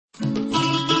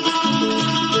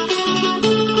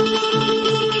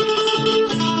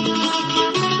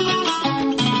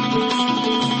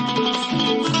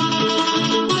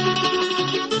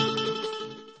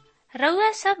रउआ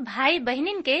सब भाई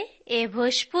बहनिन के ए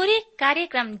भोजपुरी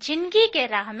कार्यक्रम जिंदगी के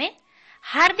राह में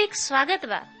हार्दिक स्वागत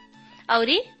बा।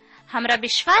 औरी हमरा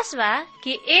विश्वास बा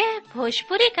कि ए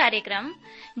भोजपुरी कार्यक्रम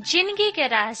जिंदगी के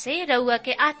राह से रउआ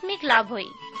के आत्मिक लाभ होई।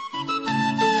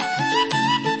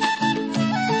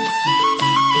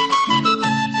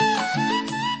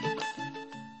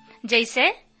 जैसे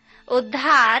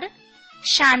उद्धार,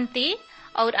 शांति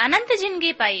और अनंत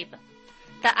जिंदगी पाइब।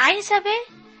 त आई सबे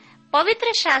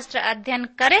पवित्र शास्त्र अध्ययन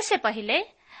करे से पहले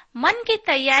मन की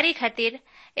तैयारी खातिर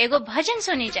एगो भजन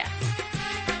सुनी जा।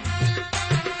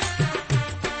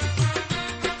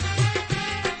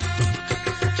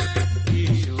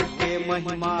 यीशु के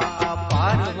महिमा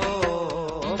अपार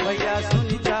हो, भैया सुन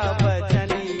जा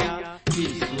बचनिया।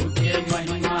 यीशु के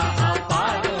महिमा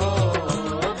अपार हो,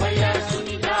 भैया सुन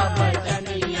जा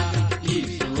बचनिया।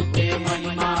 यीशु के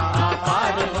महिमा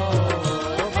अपार हो,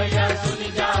 भैया सुन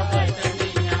जा बचनिया।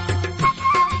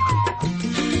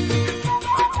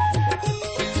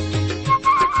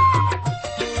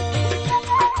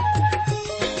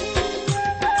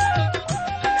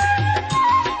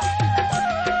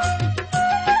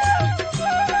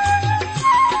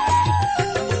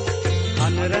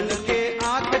 अनरन के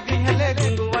आंख दिहले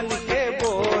गुंगवन के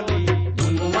बोली,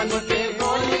 गुंगवन के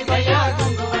बोली भैया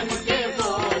गुंगवन के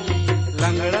बोली।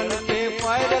 लंगड़न के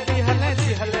पैर दिहले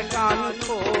दिहले कान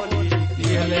खोली,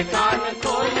 दिहले कान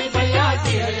खोली भैया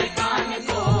दिहले कान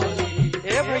खोली।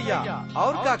 ए भैया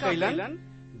और का कैलन?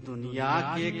 दुनिया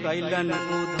के कैलन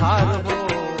उधार हो,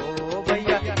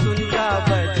 भैया दुनिया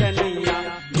बचनिया।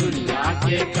 दुनिया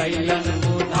के कैलन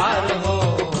उधार हो,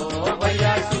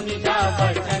 भैया सुन जा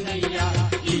बचनिया।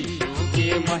 यीशु के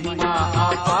महिमा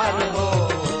अपार हो,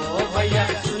 भैया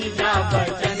सुन जा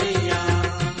बचनिया।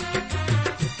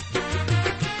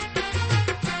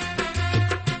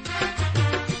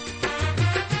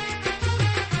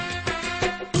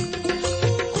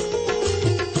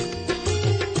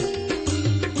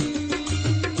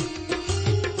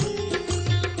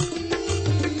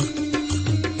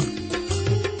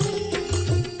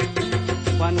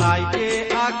 बनाई के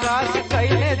आकाश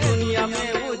कैले दुनिया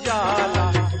में उजाला,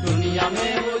 दुनिया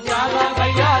में उजाला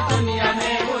भैया दुनिया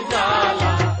में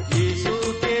उजाला। यीशु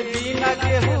के बिना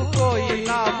केहू कोई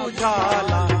ना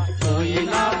बुझाला, कोई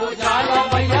ना बुझाला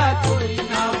भैया कोई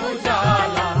ना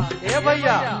बुझाला। ए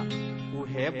भैया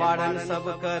उहे बाड़न सब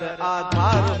कर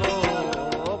आधार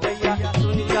हो, भैया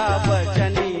सुन जा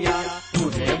बचनिया।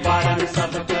 उहे बाड़न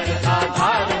सब कर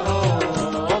आधार हो,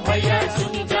 भैया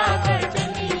सुन जा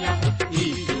बचनिया।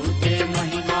 यीशु के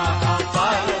महिमा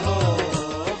अपार हो,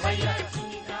 भैया सुन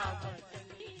जा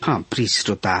बचनिया। हाँ प्रिय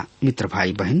श्रोता मित्र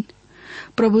भाई बहन,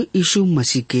 प्रभु यीशु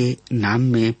मसीह के नाम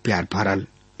में प्यार भरल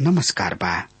नमस्कार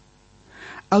बा।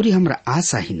 और हमरा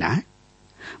आशा ही ना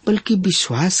बल्कि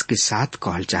विश्वास के साथ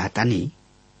कहल चाहतानी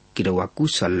कि रउआ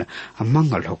कुशल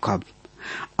मंगल होकब।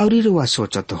 और रउआ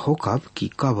सोचत होकब कि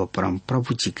कब परम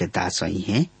प्रभु जी के दास ही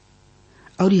हैं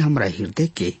और हमरा हृदय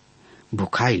के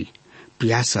भुखाइल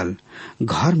प्यासल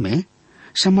घर में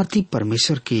समर्थी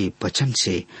परमेश्वर के वचन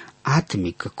से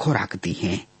आत्मिक खोराक दी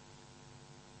है।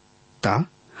 त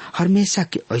हमेशा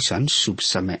के ऐसन शुभ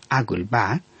समय आगुल बा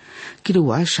कि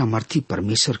रउआ समर्थी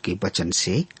परमेश्वर के वचन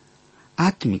से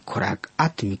आत्मिक खोराक,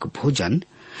 आत्मिक भोजन,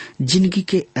 जिंदगी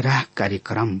के राह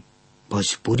कार्यक्रम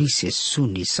भोजपुरी से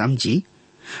सुनी समझी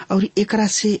और एकरा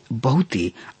से बहुत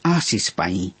ही आशीष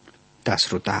पाई। ता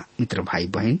श्रोता मित्र भाई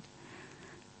बहन,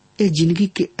 ए जिंदगी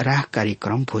के राह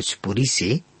कार्यक्रम भोजपुरी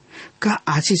से का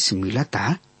आशीष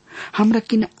मिलता हमरा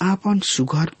किन आपन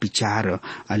सुघर विचार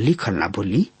लिखल ना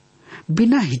भूली।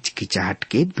 बिना हिचकिचाहट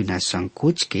के, बिना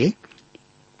संकोच के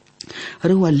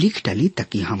रुआ लिख डाली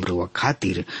ताकि हम रुआ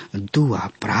खातिर दुआ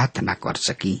प्रार्थना कर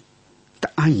सकी।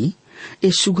 त आई ए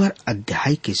सुगर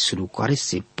अध्याय के शुरू करे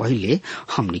से पहले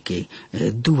हमनी के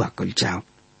दुआ कल जाओ।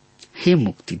 हे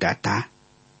मुक्तिदाता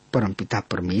परमपिता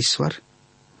परमेश्वर,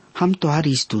 हम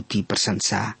तुम्हारी स्तुति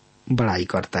प्रशंसा बड़ाई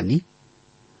करतानी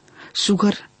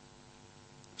सुगर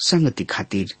संगति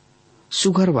खातिर,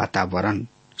 सुगर वातावरण,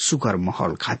 सुगर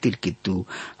माहौल खातिर कि तू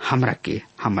हमरा के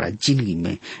हमरा जिंदगी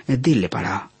में दिले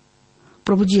पड़ा।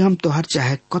 प्रभु जी हम तोहर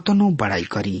चाहे कतनो बड़ाई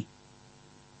करी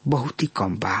बहुत ही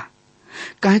कम बा,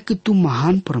 काहे कि तू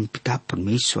महान परमपिता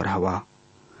परमेश्वर हवा।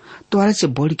 तोहरा से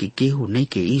बढ़ के केहू नहीं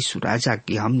के यीशु राजा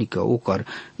की हमनी के ओकर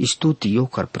स्तुति,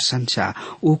 ओकर प्रशंसा,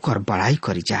 ओकर बड़ाई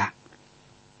करी जा।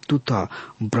 तू तो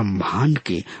ब्रह्मांड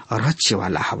के रचे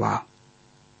वाला हवा।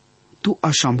 तू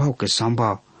असंभव के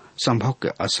संभव, संभव के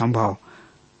असंभव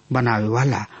बनावे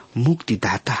वाला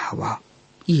मुक्तिदाता हवा।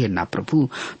 ये ना प्रभु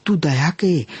तू दया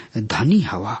के धनी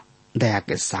हवा। दया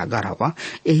के सागर हवा।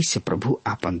 यही से प्रभु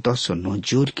आपन 10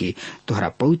 जोर के तोहरा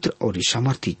पवित्र और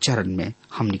समर्थी चरण में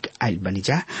हमनी के आयल बनी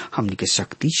जा। हमनी के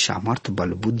शक्ति, सामर्थ,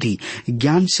 बल, बुद्धि,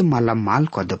 ज्ञान से माला माल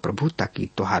कर दे प्रभु, ताकि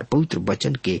तोहार पवित्र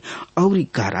वचन के और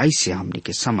गहराई से हमनी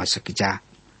के समझ सकी जा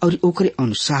और ओकरे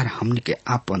अनुसार हमनी के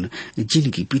आपन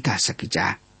जिंदगी बिता सकी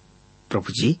जा।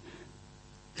 प्रभु जी,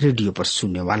 रेडियो पर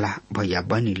सुनने वाला भैया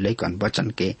बहनी लैकन वचन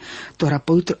के तोरा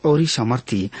पवित्र और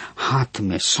समर्थी हाथ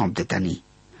में सौंप देता नी।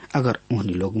 अगर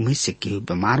उन्हीं लोग में से केहू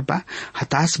बीमार बा,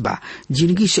 हताश बा,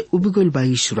 जिंदगी से उब गइल बा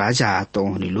यीशु राजा, तो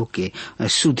उन्हीं लोग के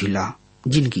सुधिला,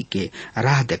 जिंदगी के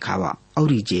राह देखावा।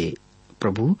 और जे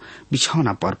प्रभु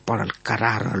बिछौना पर पड़ल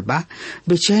करा रहल बा,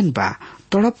 बेचैन बा,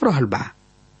 तड़प रहल बा,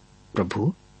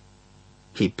 प्रभु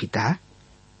हे पिता,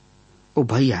 ओ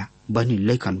भैया बनी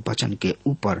लेखन वचन के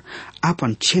ऊपर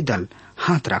आपन छेदल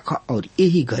हाथ रख और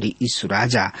यही घड़ी यीशु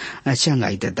राजा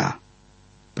चंगाई देता।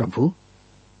 प्रभु,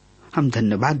 हम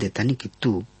धन्यवाद देतानी कि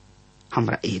तू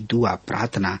हमरा ये दुआ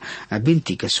प्रार्थना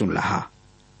विनती के सुन लहा।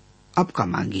 अब का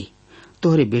मांगी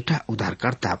तोहरे बेटा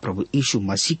उद्धारकर्ता प्रभु यीशु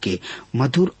मसीह के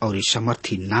मधुर और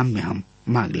समर्थी नाम में हम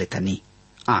मांग लेतानी,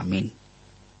 आमीन।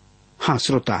 हाँ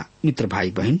श्रोता मित्र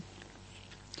भाई बहन,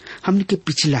 हमने के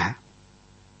पिछला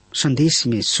संदेश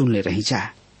में सुन ले रही जा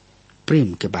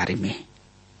प्रेम के बारे में,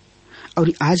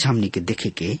 और आज हमने के देखे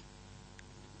के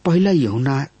पहला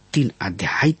यूहन्ना 3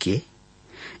 अध्याय के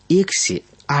 1 से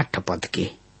 8 पद के।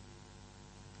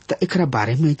 तो एकरा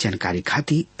बारे में जानकारी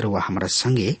खातिर रउआ हमरा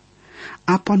संगे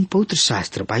आपन पवित्र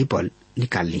शास्त्र बाइबल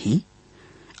निकाल ली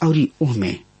और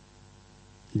ओहमे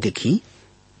देखी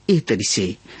ए तरी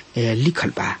से लिखल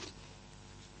बा।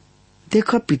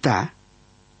 देख पिता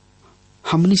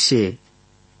हमनी से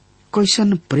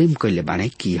कैसन प्रेम कैले बाने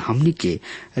कि हमनी के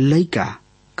लइका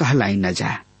कहलाई न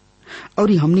जा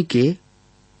और हमनी के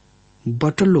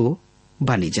बटलो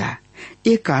बनी जा।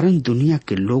 ए कारण दुनिया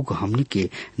के लोग हमनी के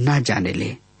ना जाने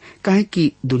ले, काहे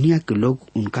कि दुनिया के लोग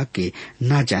उनका के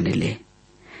ना जाने ले।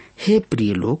 हे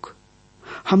प्रिय लोग,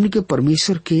 हमनी के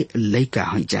परमेश्वर के लइका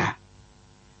हई जा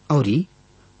और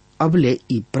अबले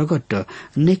ई प्रकट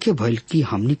नेके भइल कि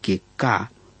हमनी के का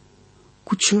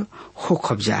कुछ हो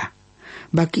खबजा,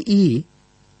 बाकी ई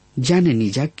जाने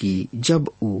नहीं जा कि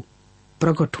जब ऊ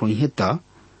प्रकट हुई है तो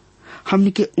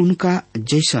हमनी के उनका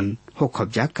जैसन हो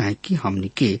खबजा, काहे कि हमनी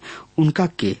के उनका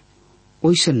के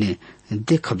ओइसने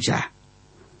देखब जा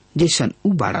जैसन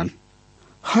ऊ बाड़न।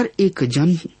 हर एक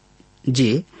जन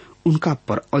जे उनका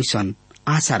पर ऐसन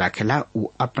आशा रखेला ऊ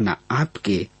अपना आप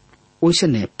के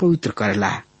ओइसने पवित्र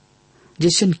करेला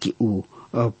जैसन कि ऊ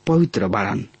पवित्र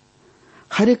बाड़न।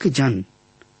 हर एक जन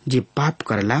जे पाप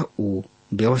करेला ऊ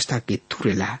व्यवस्था के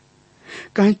तुरेला,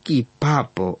 काहे कि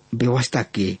पाप व्यवस्था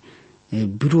के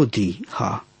विरोधी है।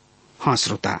 हाँ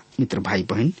श्रोता मित्र भाई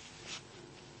बहन,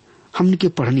 हमने के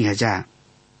पढ़नी है जा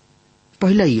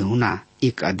पहला यूहन्ना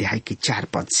 1 अध्याय के 4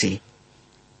 पद से,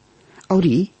 और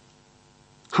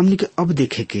हमने के अब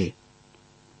देखे के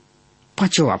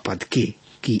 5वां पद के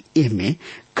कि ए में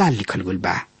का लिखल गइल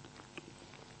बा।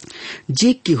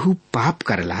 जे केहू पाप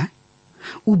करेला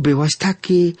ऊ व्यवस्था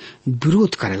के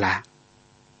विरोध करेला,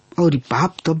 और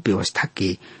पाप तो व्यवस्था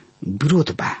के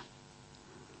विरोध बा,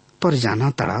 पर जाना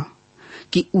तड़ा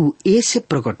कि ऊ ऐसे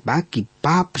प्रकट बा कि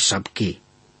पाप सबके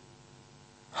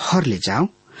हर ले जाओ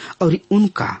और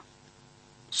उनका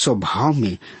स्वभाव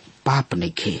में पाप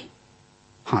नहीं खे।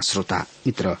 हाँ श्रोता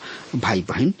मित्र भाई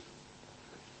बहन,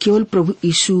 केवल प्रभु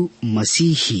यीशु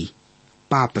मसीह ही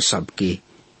पाप सबके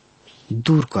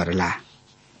दूर करला।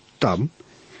 तब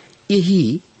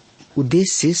यही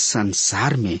उद्देश्य से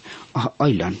संसार में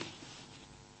अइलन।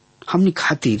 हमनी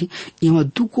खातिर यहाँ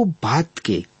दुगो बात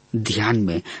के ध्यान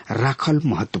में राखल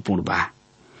महत्वपूर्ण बा।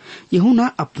 यूहन्ना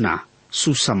अपना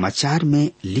सुसमाचार में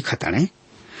लिखताने,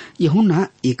 यूहन्ना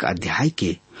 1 अध्याय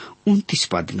के 29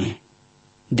 पद में,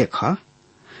 देखा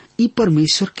ई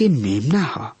परमेश्वर के मेमना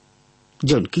है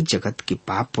जौन की जगत के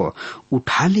पाप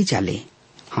उठा ले जाले।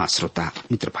 हाँ श्रोता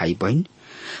मित्र भाई बहन,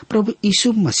 प्रभु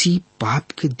यीशु मसीह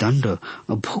पाप के दंड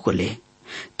भोगले,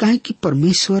 काहे कि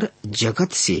परमेश्वर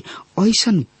जगत से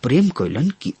ऐसन प्रेम कैलन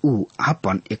कि ऊ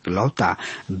आपन एकलौता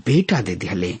बेटा दे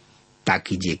दिले,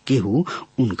 ताकि जे केहू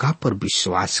उनका पर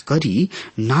विश्वास करी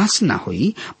नाश ना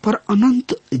होई पर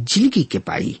अनंत जिंदगी के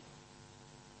पाई।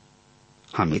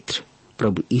 हाँ मित्र,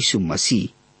 प्रभु यीशु मसीह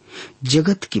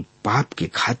जगत के पाप के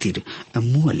खातिर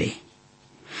मुअले।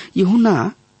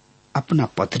 यूहन्ना अपना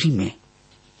पत्री में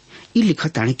ई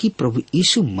लिखताने कि प्रभु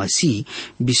यीशु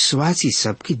मसीह विश्वासी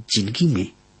सबके जिंदगी में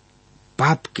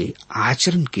पाप के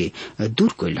आचरण के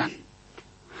दूर कैलन।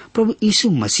 प्रभु यीशु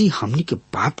मसीह हमनी के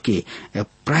पाप के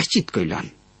प्रायश्चित कैलन,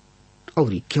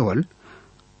 और केवल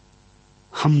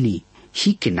हमनी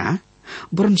ही के ना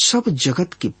वरन सब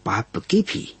जगत के पाप के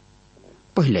भी।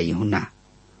 पहला यूहन्ना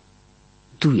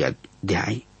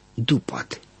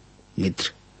 2:2।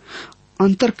 मित्र,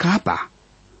 अंतर का बा?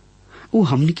 ऊ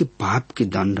हमनी के पाप के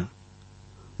दंड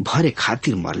भरे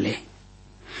खातिर मरले,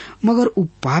 मगर ऊ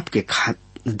पाप के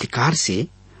अधिकार से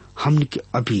हमनी के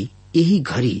अभी यही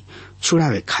घड़ी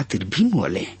छुड़ावे खातिर भी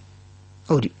मरले,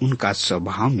 और उनका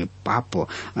स्वभाव में पाप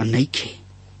नहीं खे।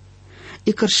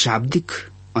 एकर शाब्दिक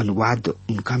अनुवाद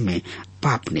उनका में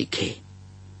पाप नहीं खे।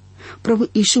 प्रभु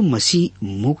यीशु मसीह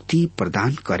मुक्ति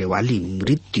प्रदान करे वाली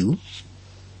मृत्यु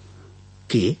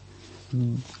के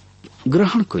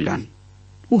ग्रहण कैलन।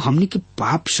 ऊ हमनी के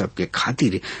पाप सब के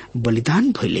खातिर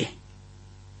बलिदान भइले।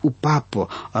 ऊ पाप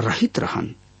रहित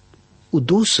रहन, ऊ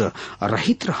दोष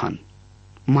रहित रहन।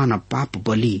 मानव पाप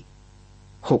बलि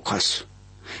होखस।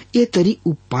 ये तरी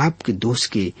ऊ पाप के दोष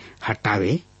के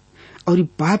हटावे और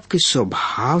पाप के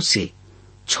स्वभाव से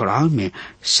छोड़ाव में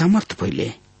समर्थ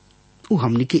भइले। ऊ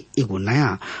हमनी के एगो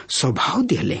नया स्वभाव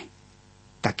दिहले,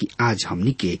 ताकि आज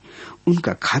हमनी के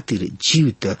उनका खातिर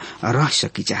जीवित रह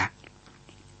सकी जा।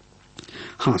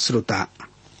 हाँ श्रोता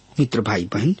मित्र भाई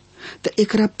बहन, तो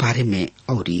एकरा बारे में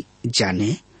औरी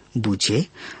जाने बुझे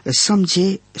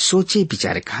समझे सोचे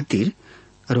विचारे खातिर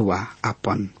रुआ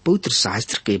अपन पवित्र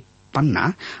शास्त्र के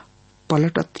पन्ना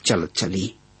पलटत चलत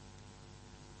चली।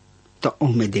 तो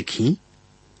ओमे देखी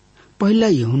पहला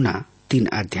यूहन्ना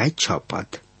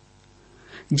 3:6।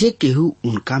 जे केहू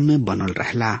उनका में बनल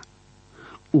रहला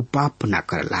ऊ पाप ना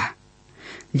करला।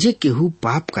 जे केहू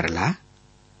पाप करला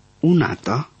ऊ ना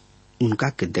तो उनका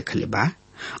के देख ले बा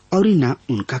और ना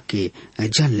उनका के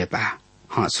जान ले बा।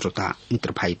 हाँ श्रोता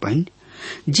मित्र भाई बहन,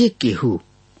 जे केहू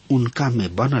उनका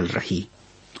में बनल रही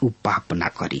ऊ पाप ना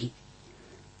करी।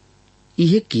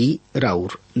 यह कि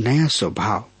राउर नया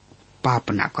स्वभाव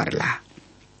पाप ना करला,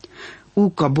 ऊ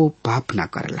कबो पाप ना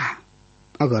करला।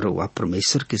 अगर वह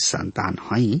परमेश्वर के संतान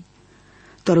हई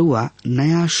तो वह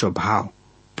नया स्वभाव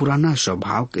पुराना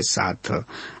स्वभाव के साथ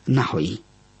ना होई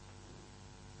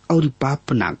और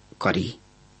पाप ना करी।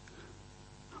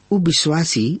 ऊ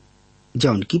विश्वासी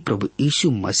जौन की प्रभु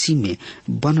यीशु मसीह में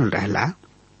बनल रहला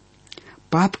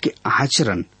पाप के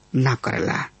आचरण ना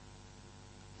करला।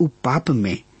 ऊ पाप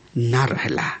में ना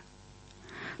रहला।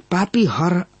 पापी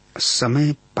हर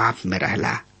समय पाप में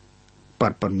रहला,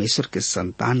 पर परमेश्वर के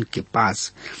संतान के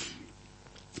पास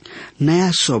नया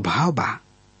स्वभाव बा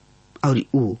और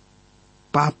ऊ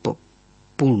पाप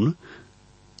पूर्ण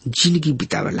जिंदगी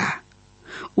बितावेला।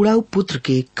 उड़ाऊ पुत्र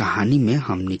के कहानी में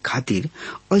हमनी खातिर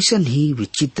ऐसन ही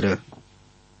विचित्र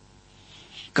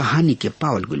कहानी के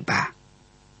पावल गुल बा।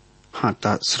 हाँ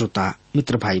तो श्रोता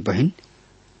मित्र भाई बहन,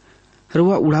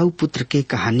 रुआ उड़ाऊ पुत्र के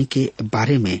कहानी के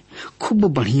बारे में खूब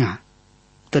बढ़िया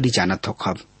तरी जानत हो।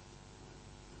 खब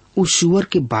उ सुअर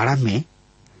के बाड़ा में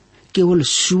केवल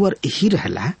सुअर ही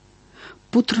रहला,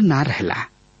 पुत्र ना रहला।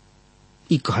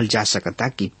 ई कहल जा सकता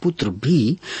कि पुत्र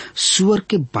भी सुअर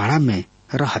के बाड़ा में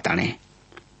रहताने।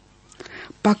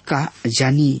 पक्का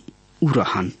जानी उ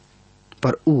रहन,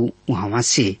 पर उ वहां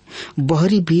से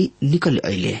बहरी भी निकल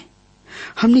अइले।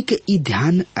 हमने के ई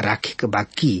ध्यान रखे के बा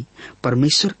कि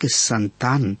परमेश्वर के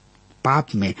संतान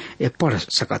पाप में पड़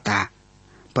सकता,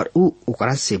 पर उ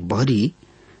ओकरा से बहरी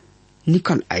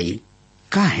निकल आई।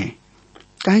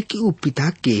 काहे कि उ पिता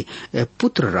के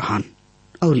पुत्र रहन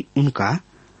और उनका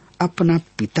अपना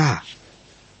पिता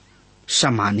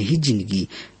समान ही जिंदगी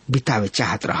बितावे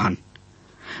चाहत रहन।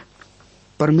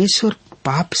 परमेश्वर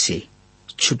पाप से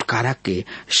छुटकारा के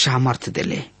सामर्थ्य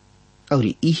देले और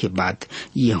इहे बात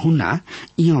यूहन्ना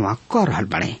यहाँ कह रहल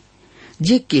बने।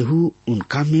 जे केहू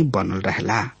उनका में बनल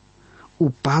रहला उ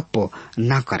पाप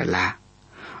ना करला।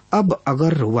 अब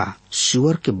अगर रुआ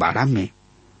सुअर के बाड़ा में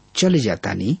चले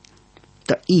जाता नी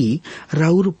तो ई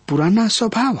राउर पुराना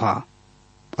स्वभाव है,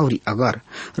 और अगर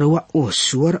रुआ ओ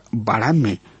सुअर बाड़ा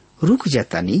में रुक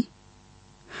जाता नी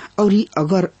और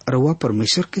अगर रुआ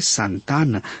परमेश्वर के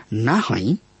संतान ना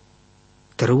हई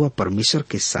तो रुआ परमेश्वर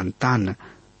के संतान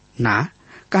ना,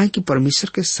 काहे कि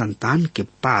परमेश्वर के संतान के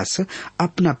पास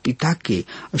अपना पिता के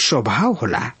स्वभाव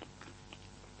होला।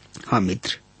 हाँ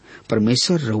मित्र,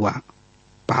 परमेश्वर रुआ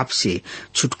पाप से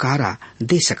छुटकारा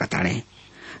दे सकताने।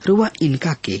 रुआ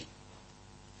इनका के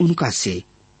उनका से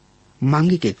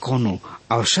मांगे के कोनो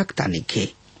आवश्यकता नहीं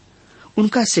खे।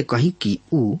 उनका से कहीं कि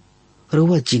ऊ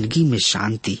रुआ जिंदगी में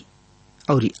शांति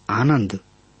और आनंद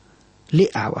ले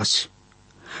आवस।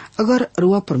 अगर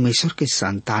रुआ परमेश्वर के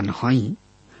संतान हई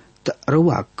तो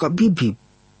रुआ कभी भी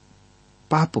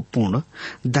पाप पूर्ण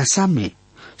दशा में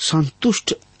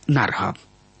संतुष्ट न रह।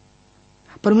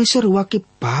 परमेश्वर रुआ के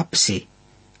पाप से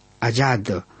आजाद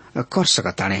कर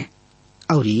सकताने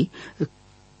और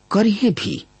करिए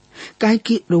भी, काहे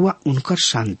कि रुआ उनकर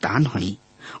संतान हई,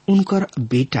 उनकर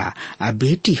बेटा आ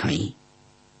बेटी हई,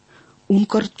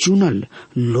 उनकर चुनल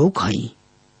लोग हई।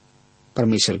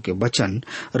 परमेश्वर के वचन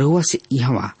रुआ से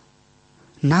यहाँ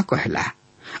ना कहला,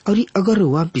 और अगर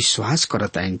रुआ विश्वास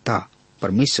करताइन त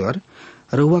परमेश्वर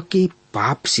रुआ के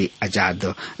पाप से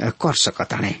आजाद कर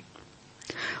सकताने।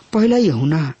 पहला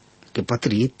यूहन्ना के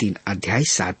पत्री 3 अध्याय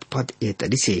 7 पद ए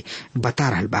तरी से बता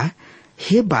रहल बा,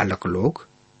 हे बालक लोग,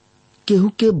 केहू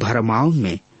के भरमाव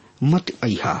में मत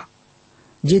अइहा,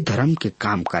 जे धर्म के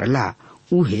काम करला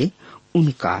उहे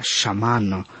उनका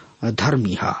समान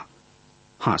धर्मी है।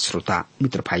 हाँ श्रोता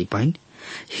मित्र भाई बहन,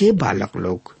 हे बालक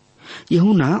लोग,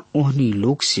 यूहन्ना ओहनी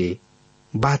लोग से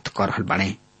बात कर रहल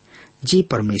बाने जे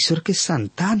परमेश्वर के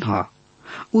संतान है।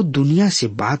 उ दुनिया से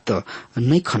बात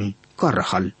नइखन कर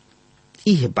रहल।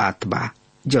 यह बात बा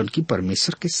जौन की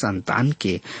परमेश्वर के संतान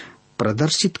के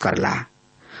प्रदर्शित करला,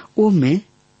 ओ में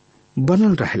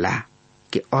बनल रहला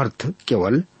के अर्थ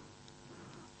केवल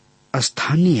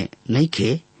स्थानीय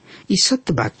नइखे। ई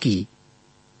सत्य बा कि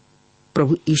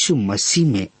प्रभु यीशु मसीह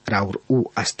में राउर उ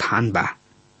स्थान बा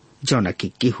जौन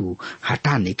की केहू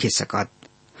हटा नइखे सकत।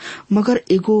 मगर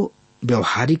एगो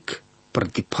व्यवहारिक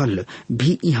प्रतिफल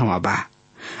भी यहाँ बा।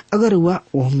 अगर वह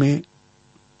ओह में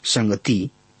संगति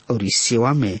और इस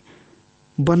सेवा में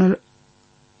बनल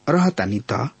रहतानी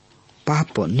त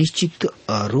पाप निश्चित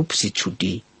रूप से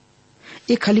छूटी।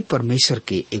 ये खाली परमेश्वर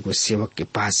के एगो सेवक के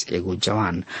पास एगो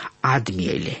जवान आदमी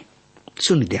अइले।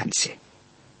 सुन ध्यान से,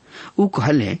 उ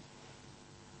कहले,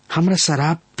 हमरा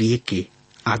शराब पिए के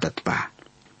आदत बा।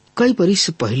 कई बरिस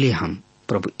पहले हम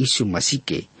प्रभु यीशु मसीह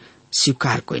के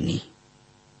स्वीकार कइनी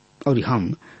और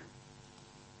हम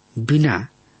बिना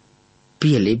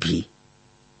पियले भी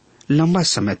लंबा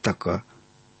समय तक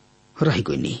रह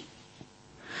गइनी,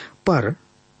 पर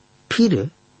फिर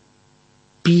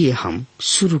पिए हम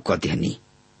शुरू कर देनी।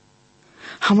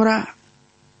 हमरा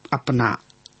अपना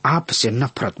आप से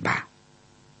नफरत बा।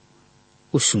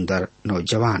 उस सुंदर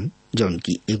नौजवान जौन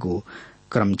की एगो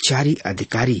कर्मचारी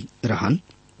अधिकारी रहन,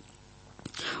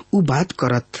 उ बात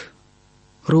करत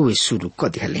रोवे शुरू कर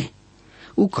दिले।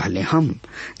 उ कहले, हम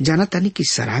जानतानी कि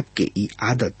शराब के ई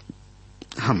आदत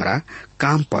हमरा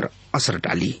काम पर असर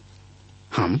डाली।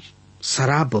 हम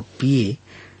शराब पिए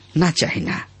ना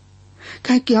चाहिना,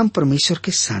 काहे कि हम परमेश्वर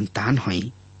के संतान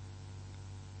हई।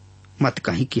 मत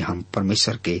कहीं कि हम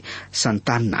परमेश्वर के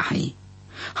संतान ना हई।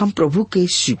 हम प्रभु के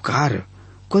स्वीकार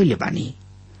कइले बानी।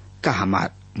 का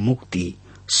हमार मुक्ति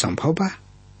संभव बा?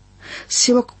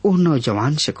 सेवक ओ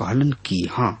नौजवान से कहलन कि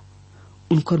हाँ,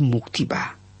 उनकर मुक्ति बा।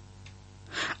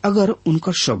 अगर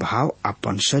उनकर स्वभाव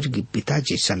अपन स्वर्गीय पिता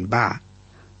जैसन बा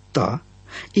त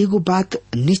एगो बात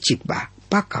निश्चित बा,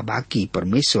 पक्का बा कि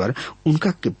परमेश्वर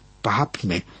उनका के पाप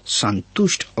में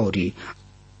संतुष्ट और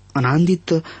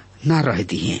आनंदित ना रह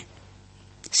दिए।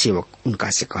 सेवक उनका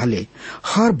से कहले,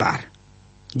 हर बार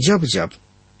जब जब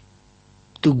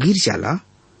तू गिर जाला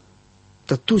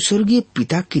तो तू स्वर्गीय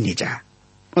पिता किने जा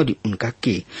और उनका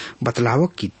के बतलाव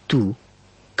कि तू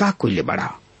का कोइले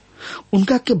बड़ा।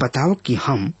 उनका के बताओ कि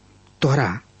हम तोहरा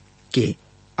के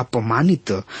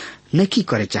अपमानित नहीं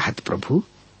करे चाहत प्रभु।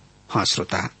 हाँ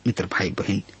श्रोता मित्र भाई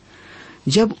बहन,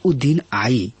 जब वो दिन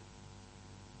आई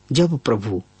जब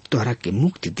प्रभु तोहरा के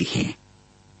मुक्ति दिहे।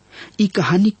 ई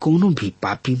कहानी कोनो भी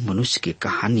पापी मनुष्य के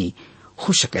कहानी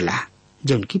हो सकेला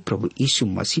जौन की प्रभु यीशु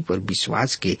मसीह पर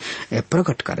विश्वास के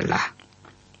प्रकट करेला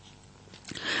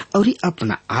और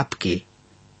अपना आप के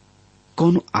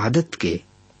कोनो आदत के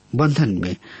बंधन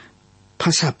में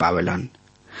फंसा पावेलन।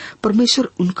 परमेश्वर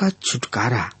उनका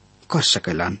छुटकारा कर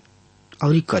सकेलन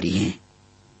और करिए।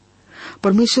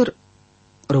 परमेश्वर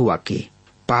रउआ के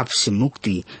पाप से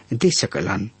मुक्ति दे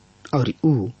सकेलन और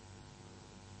ऊ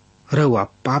रउआ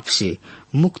पाप से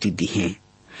मुक्ति दिहे।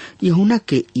 यूहन्ना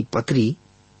के ई पत्री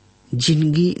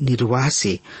जिंदगी निर्वाह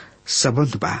से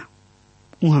संबंध बा।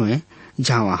 उहमे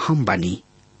जहाँ हम बानी,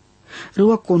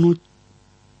 रउआ कोनो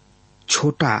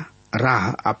छोटा राह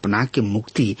अपना के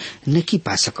मुक्ति नहीं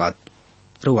पा सकत।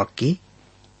 रउआ के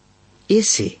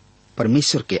ऐसे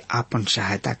परमेश्वर के आपन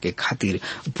सहायता के खातिर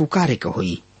पुकारे के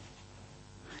होई,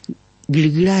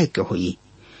 गिड़गिड़ाए के होई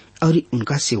और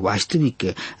उनका से वास्तविक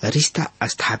रिश्ता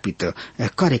स्थापित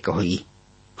करे के होई।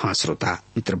 हाँ श्रोता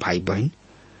मित्र भाई बहन,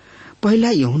 पहला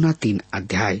यूहन्ना 3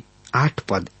 अध्याय 8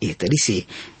 पद एह तरी से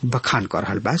बखान कर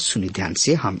रहल बा। सुनी ध्यान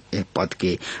से, हम ए पद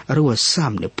के रोज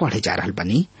सामने पढ़े जा रहल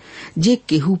बानी। जे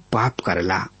केहू पाप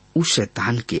करला उ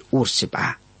शैतान के ओर से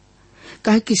बा,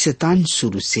 काहे कि शैतान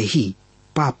शुरू से ही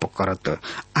पाप करत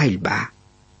आइल बा।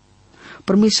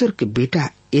 परमेश्वर के बेटा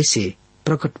ऐसे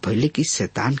प्रकट भइले कि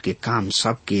शैतान के काम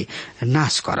सब के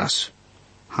नाश करस।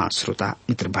 हाँ श्रोता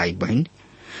मित्र भाई बहन,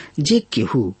 जे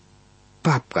केहू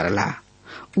पाप करला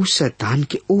उ शैतान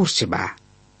के ओर से बा।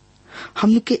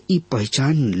 हमने के ई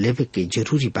पहचान लेवे के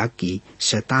जरूरी बा कि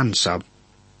शैतान सब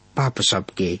पाप सब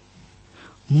के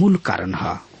मूल कारण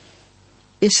है।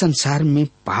 इस संसार में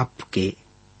पाप के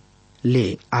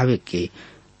ले आवे के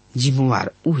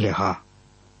जिम्मेवार उहे है,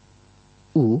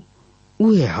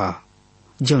 उहे है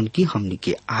जौन की हमनी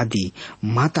के आदि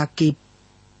माता के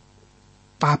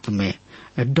पाप में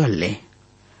डल ले।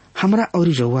 हमरा और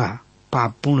रउआ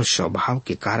पाप पूर्ण स्वभाव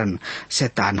के कारण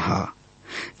शैतान है।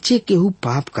 जे केहू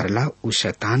पाप करला उ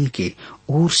शैतान के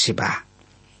ओर से बा।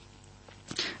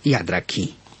 याद रखी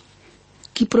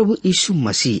कि प्रभु यीशु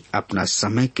मसीह अपना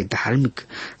समय के धार्मिक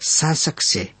शासक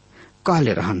से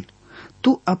कहले रहन,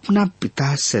 तू अपना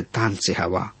पिता शैतान से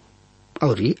हवा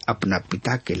और अपना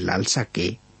पिता के लालसा के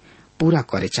पूरा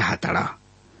करे चाहता।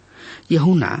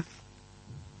 यूहन्ना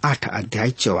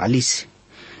 8:44।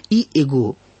 ई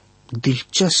एगो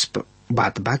दिलचस्प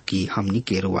बात बा कि हमनी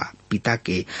के रुआ पिता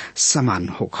के समान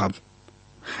होखब।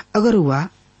 अगर रुआ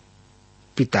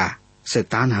पिता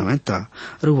शैतान हमें तो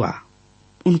रुआ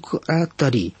उनका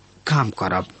तरी काम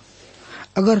करब।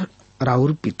 अगर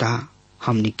राउर पिता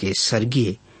हमनी के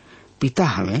स्वर्गीय पिता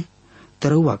हमें तो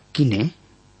रुआ किने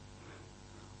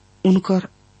उनकर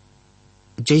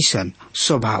जैसन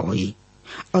स्वभाव हुई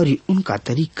और उनका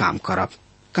तरी काम करब।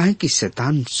 काहे कि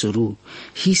शैतान शुरू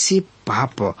ही से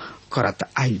पाप करत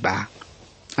आइल बा,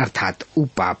 अर्थात उ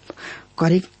पाप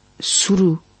करे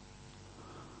शुरू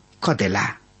क देला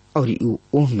और उ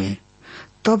ओह में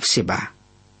तब से बा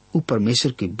उ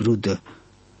परमेश्वर के विरुद्ध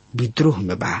विद्रोह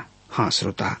में बा। हाँ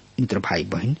श्रोता मित्र भाई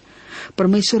बहन,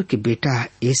 परमेश्वर के बेटा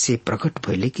ऐसे प्रकट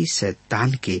भइले कि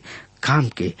शैतान के काम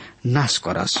के नाश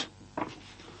करस।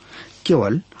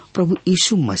 केवल प्रभु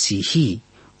यीशु मसीह ही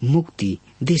मुक्ति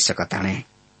दे सकताने।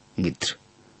 मित्र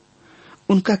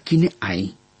उनका किने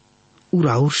आई उ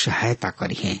राउर सहायता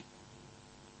करी है,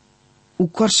 उ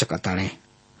कर सकताने।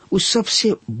 उ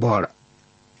सबसे बड़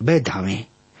वैद्य हमें,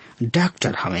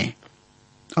 डॉक्टर हमें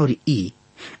और ई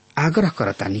आग्रह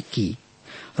करतानी कि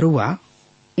रुआ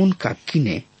उनका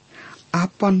किने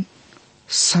आपन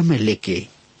समय लेके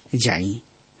जाई।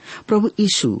 प्रभु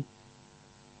यीशु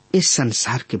इस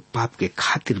संसार के पाप के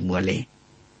खातिर मुअले।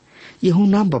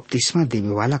 यूहन्ना बपतिस्मा देवे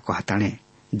वाला कहताने,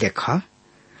 देखा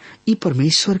ई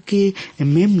परमेश्वर के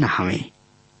मेमना हमें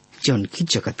जौन की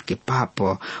जगत के पाप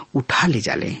उठा ले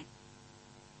जाले।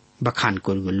 बखान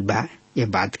कोल बा ये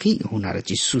बात की यूहन्ना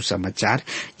रचित सुसमाचार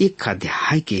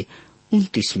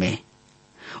 1:29 में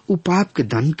उ पाप के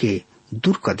दंड के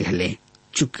दूर कर देले।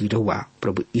 चूंकि रउआ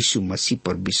प्रभु यीशु मसीह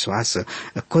पर विश्वास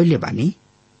कइले बानी,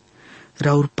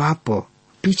 राउर पाप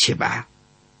पीछे बा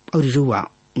और रउआ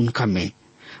उनका में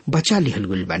बचा लिहल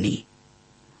गइल बानी।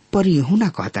 पर यूहन्ना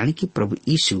कहतानी कि प्रभु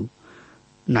यीशु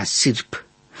न सिर्फ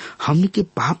हमनी के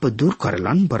पाप दूर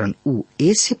करलन वरन उ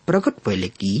ऐसे प्रकट पहले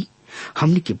कि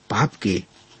हमनी के पाप के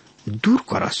दूर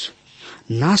करस,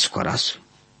 नाश करस।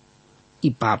 ई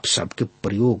पाप सब के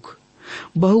प्रयोग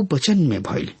बहुवचन में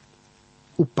भइल।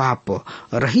 उ पाप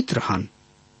रहित रहन,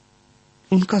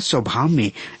 उनका स्वभाव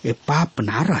में पाप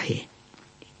ना रहे।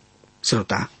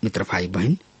 श्रोता मित्र भाई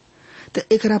बहन, तो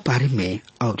एकरा बारे में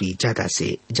और ज्यादा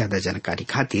से ज्यादा जानकारी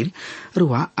खातिर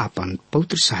रुआ आपन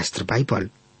पवित्र शास्त्र बाइबल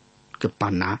के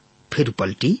पन्ना फिर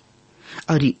पलटी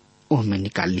और ओह में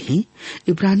निकाल ली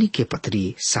इब्रानी के पत्री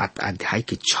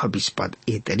 7:26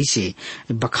 ए तरी से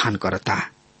बखान करता।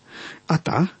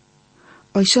 अतः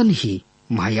ऐसा ही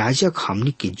महायाजक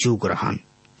हमनी के जोग रहन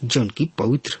जौन की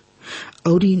पवित्र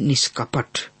और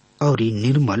निष्कपट और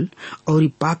निर्मल और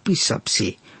पापी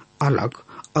सबसे अलग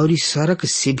और सड़क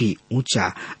से भी ऊंचा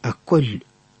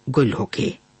गोल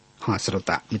होके। हाँ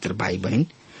श्रोता मित्र भाई बहन,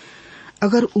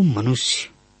 अगर उ मनुष्य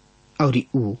और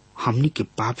उ हमनी के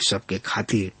पाप सब के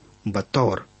खातिर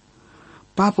बतौर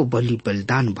पाप बलि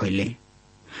बलिदान भइले,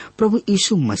 प्रभु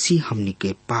यीशु मसीह हमनी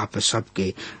के पाप सब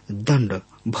के दंड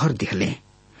भर दिले।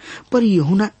 पर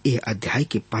यूहन्ना ए अध्याय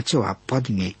के 5वां पद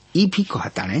में ई भी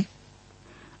कहताने,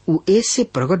 उ ऐसे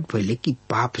प्रकट भइले कि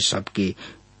पाप सब के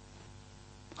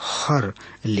हर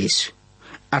लेस,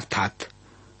 अर्थात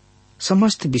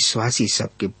समस्त विश्वासी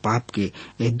सबके पाप के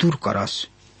दूर करस।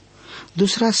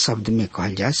 दूसरा शब्द में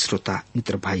कहल जाए श्रोता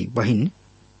मित्र भाई बहन,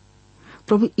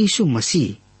 प्रभु यीशु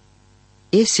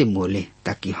मसीह ऐसे मोले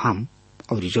ताकि हम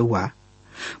और रउआ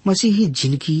मसीही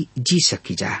जिंदगी जी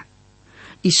सकी जा।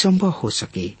 ई संभव हो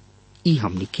सके। ई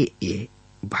हमनी के ए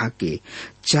भाग के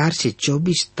 4 से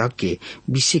 24 तक के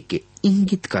विषय के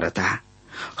इंगित करता।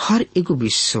 हर एगो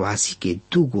विश्वासी के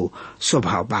दूगो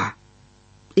स्वभाव बा।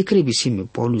 एकरे विषय में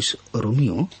पौलुस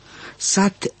रोमियो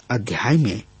 7 अध्याय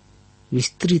में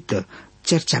विस्तृत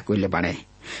चर्चा कइले बाड़े।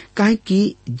 काहे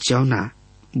कि जौना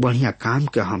बढ़िया काम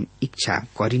के हम इच्छा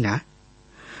करीना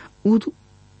उ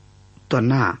तो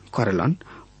ना करलन,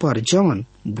 पर जवन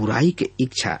बुराई के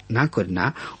इच्छा ना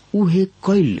करीना उहे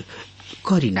कैल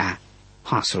करीना।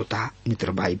 हाँ श्रोता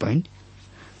मित्र भाई बहन,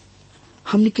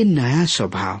 हमने के नया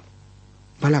स्वभाव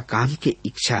भला काम के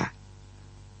इच्छा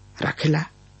रखेला,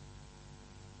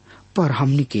 पर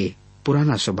हमने के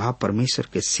पुराना स्वभाव परमेश्वर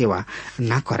के सेवा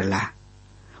ना करेला।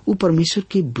 उ परमेश्वर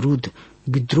के विरुद्ध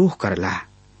विद्रोह करला।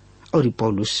 और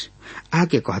पौलुस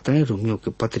आगे कहते हैं रोमियो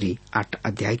के पत्री 8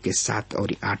 अध्याय के 7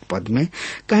 और 8 पद में,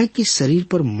 कहे कि शरीर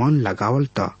पर मन लगावल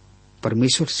तो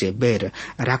परमेश्वर से बैर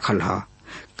राखल है,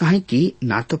 कहे कि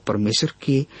ना तो परमेश्वर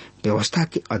के व्यवस्था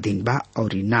के अधीन बा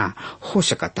और ना हो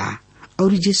सकता,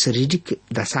 और जे शारीरिक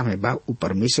दशा में बा उ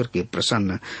परमेश्वर के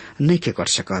प्रसन्न नहीं के कर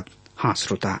सकत। हाँ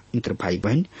श्रोता मित्र भाई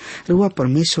बहन, रुआ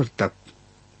परमेश्वर तक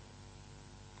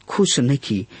खुश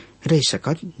नहीं रह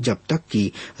सकत जब तक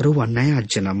कि रुआ नया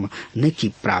जन्म नहीं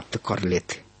प्राप्त कर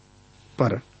लेते।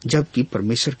 पर जबकि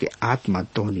परमेश्वर के आत्मा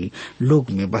तोहनी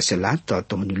लोग में बसेला तो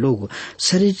तोहनी लोग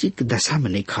शारीरिक दशा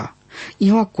में नहीं खा,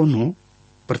 यहाँ कोनो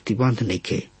प्रतिबंध नहीं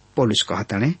खे। पौलुस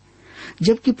कहता ने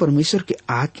जबकि परमेश्वर के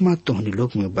आत्मा तोहनी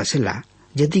लोग में बसेला,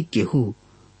 यदि केहू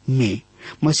में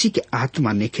मसीह के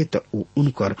आत्मा नेखे तो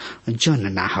उनकर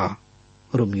जन ना ह।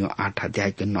 रोमियो 8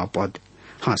 अध्याय के 9 पद।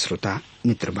 हाँ श्रोता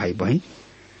मित्र भाई बहन,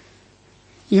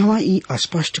 यहाँ ई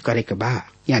स्पष्ट करे के बा,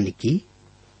 यानी कि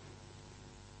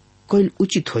कोई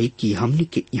उचित होई कि हमने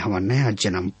के यहाँ नया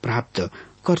जन्म प्राप्त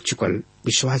कर चुकल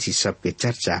विश्वासी सबके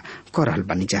चर्चा कर रहल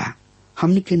बनी जा।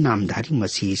 हमने के नामधारी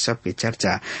मसीही सबके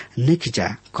चर्चा नहीं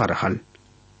जा कर रहल।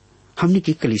 हमने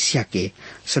के कलीसिया के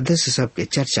सदस्य सबके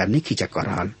चर्चा नहीं जा कर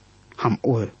रहल। हम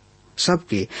ओ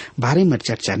सबके बारे में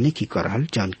चर्चा नहीं कर रहल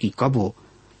जौन की कबो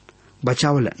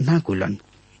बचावल ना गुलन,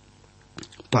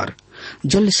 पर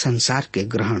जल संसार के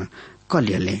ग्रहण कर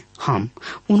लिये। हम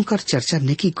उनकर चर्चा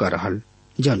नहीं कर रहल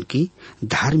जौन की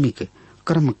धार्मिक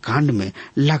कर्म कांड में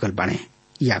लागल बने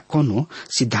या कोनो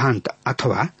सिद्धांत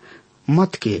अथवा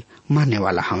मत के मानने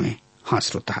वाला हमें। हाँ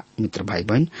श्रोता मित्र भाई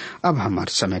बहन, अब हमार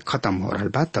समय खत्म हो रहा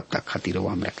बा, तब तक खातिर वो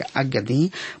हमरा के आज्ञा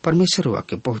दी। परमेश्वर हुआ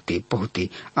के बहुते बहुते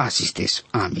आशीष देश।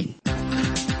 आमीन।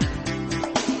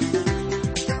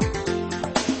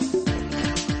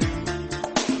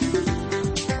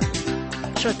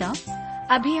 श्रोताओं,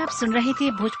 अभी आप सुन रहे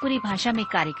थे भोजपुरी भाषा में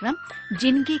कार्यक्रम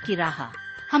जिंदगी की राह।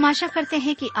 हम आशा करते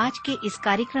हैं कि आज के इस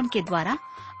कार्यक्रम के द्वारा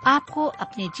आपको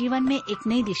अपने जीवन में एक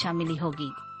नई दिशा मिली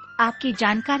होगी। आपकी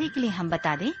जानकारी के लिए हम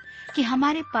बता दें कि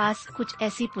हमारे पास कुछ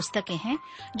ऐसी पुस्तकें हैं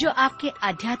जो आपके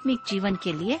आध्यात्मिक जीवन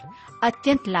के लिए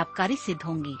अत्यंत लाभकारी सिद्ध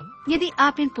होंगी। यदि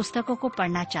आप इन पुस्तकों को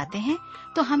पढ़ना चाहते हैं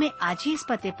तो हमें आज ही इस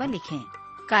पते पर लिखें।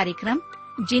 कार्यक्रम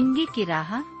जिंदगी की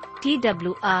राह,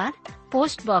 TWR,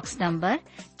 पोस्ट बॉक्स नंबर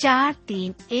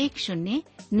 4310,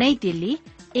 नई दिल्ली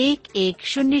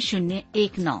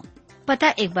 110019। पता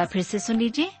एक बार फिर से सुन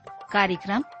लीजिए।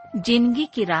 कार्यक्रम जिंदगी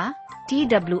की राह,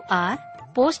 TWR,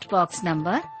 post box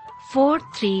number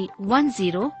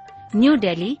 4310, new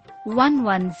Delhi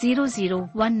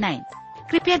 110019।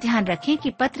 कृपया ध्यान रखें कि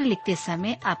पत्र लिखते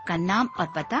समय आपका नाम और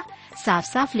पता साफ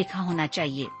साफ लिखा होना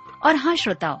चाहिए। और हाँ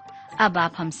श्रोताओं, अब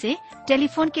आप हमसे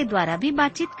टेलीफोन के द्वारा भी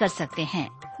बातचीत कर सकते हैं,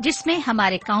 जिसमें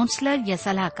हमारे काउंसलर या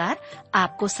सलाहकार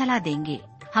आपको सलाह देंगे।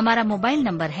 हमारा मोबाइल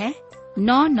नंबर है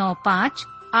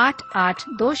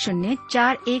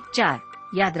 9958820414।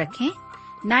 याद रखें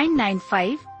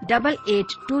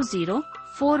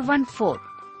 9958820414।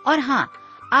 और हाँ,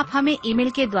 आप हमें ईमेल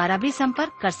के द्वारा भी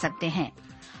संपर्क कर सकते हैं।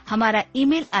 हमारा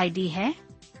ईमेल आईडी है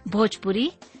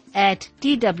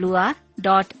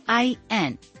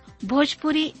bhojpuri@twr.in,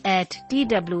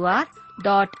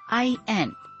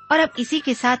 bhojpuri@twr.in। और अब इसी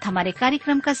के साथ हमारे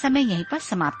कार्यक्रम का समय यहीं पर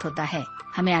समाप्त होता है।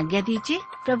 हमें आज्ञा दीजिए।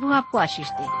 प्रभु आपको आशीष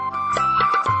दे।